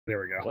There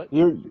we go. What?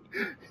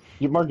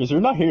 Marcus,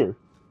 you're not here.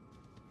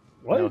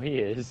 What? No, he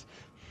is.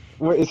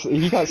 Wait,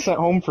 he got sent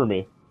home for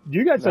me.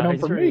 You got sent No, home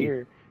he's for right me.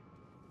 here.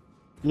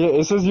 Yeah,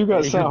 it says you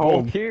got Hey, sent you're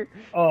home. both here?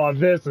 Oh,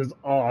 this is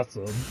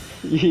awesome.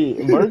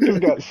 Marcus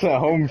got sent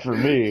home for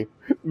me.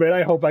 Man,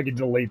 I hope I can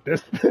delete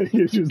this thing.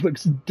 It just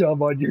looks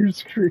dumb on your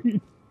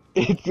screen.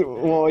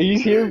 Well,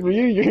 he's here for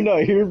you. You're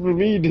not here for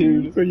me,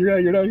 dude. So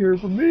you're not here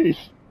for me.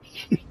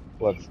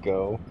 Let's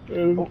go.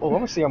 Well, I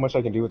want to see how much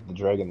I can do with the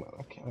dragon.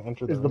 I can't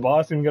enter Is the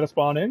boss even gonna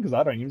spawn in? Because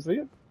I don't even see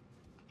it.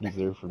 He's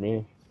there for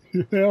me.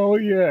 Hell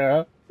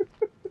yeah.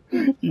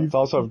 He's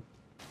also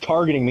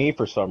targeting me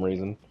for some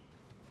reason.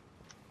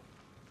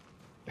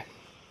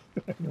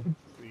 I don't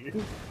see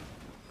it.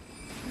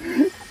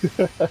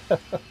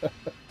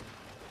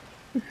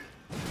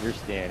 You're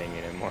standing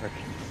in it, Mark.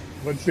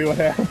 Let's see what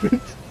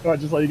happens. Oh,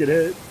 just let you get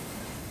hit.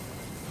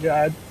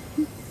 God.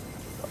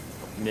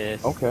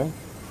 Miss. Okay.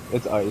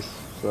 It's ice,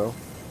 so.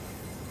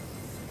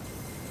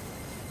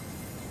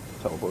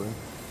 Teleporting.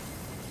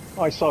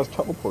 Oh, I saw his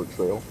teleport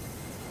trail.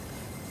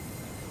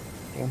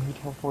 Damn, he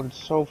teleported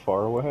so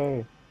far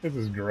away. This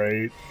is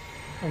great.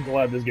 I'm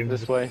glad this game is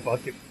This just way.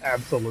 fucking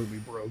absolutely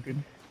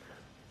broken.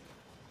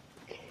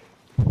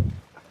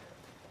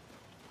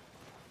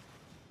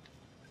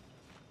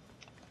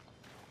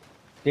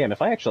 Damn,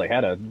 if I actually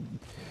had a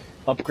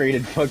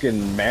upgraded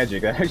fucking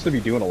magic, I'd actually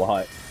be doing a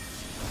lot.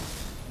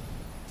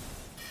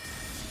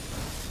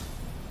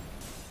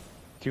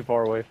 Too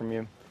far away from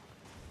you.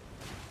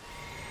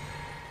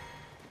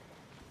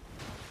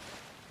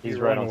 He's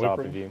right on top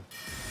of you.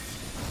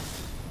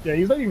 Yeah,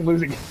 he's not even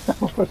losing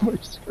health on my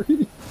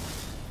screen.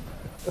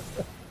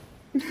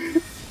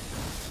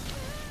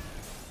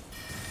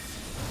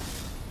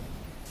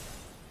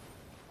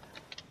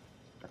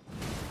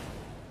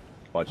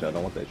 Watch out, I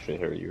don't want that shit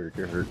hurt you.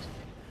 You're hurt.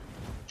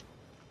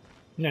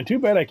 Yeah, too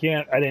bad I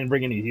didn't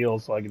bring any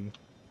heals so I can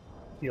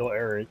heal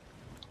Eric.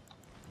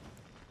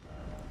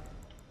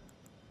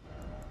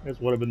 This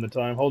would have been the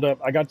time. Hold up,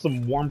 I got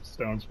some warmth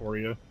stones for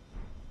you.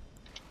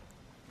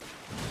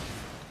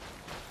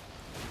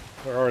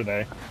 Where are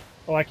they?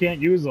 Oh, I can't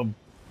use them.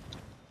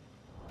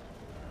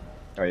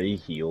 Alright, he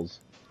heals.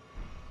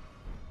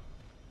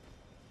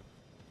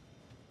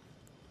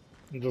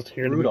 I'm just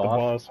here to make the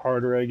boss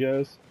harder, I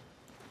guess.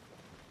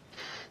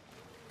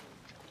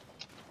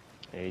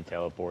 Yeah, he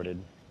teleported.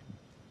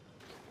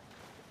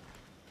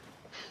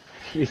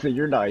 He said,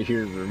 you're not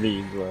here for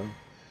me, bro.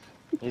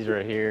 He's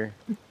right here.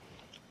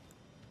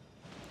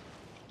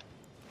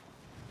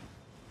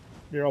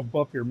 Here, I'll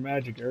buff your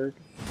magic, Eric.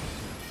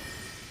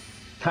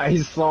 I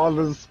saw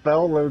the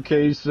spell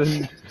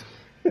location.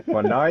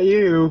 But not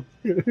you.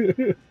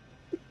 It's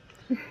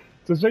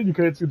a shame you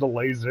couldn't see the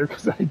laser,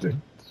 because I did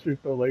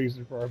shoot the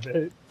laser for a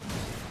bit.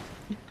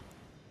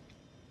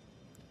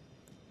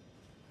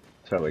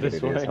 Totally gonna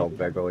get his health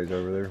back while he's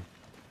over there.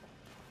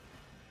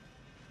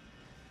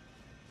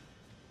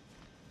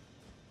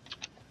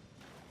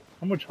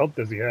 How much health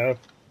does he have?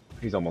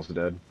 He's almost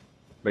dead.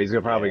 But he's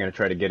probably gonna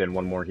try to get in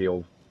one more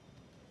heal.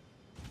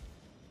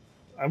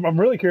 I'm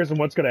really curious on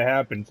what's gonna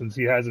happen since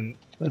he has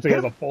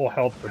a full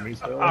health for me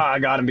still. Ah, I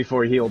got him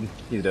before he healed.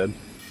 He's dead.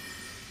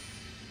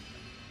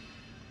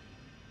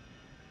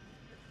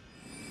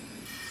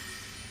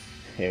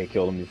 Yeah, he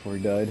killed him before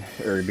he died.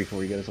 Or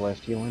before he got his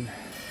last heal in.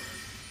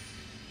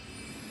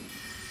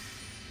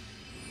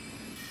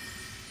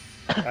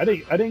 I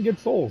didn't get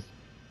souls.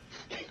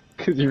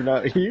 Cause you're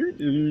not here,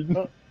 dude.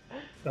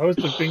 Those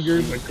the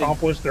fingers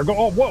accomplished. They're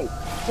oh whoa!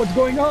 What's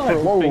going on?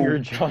 Whoa. Finger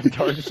John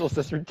Darshall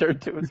has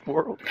returned to his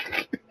world.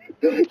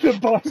 The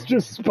boss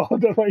just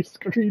spawned on my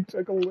screen,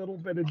 took a little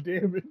bit of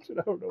damage, and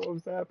I don't know what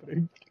was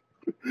happening.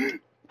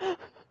 Oh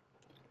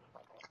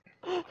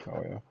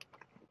yeah.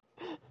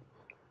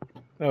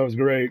 That was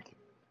great.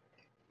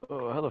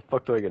 Oh, how the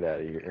fuck do I get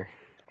out of here?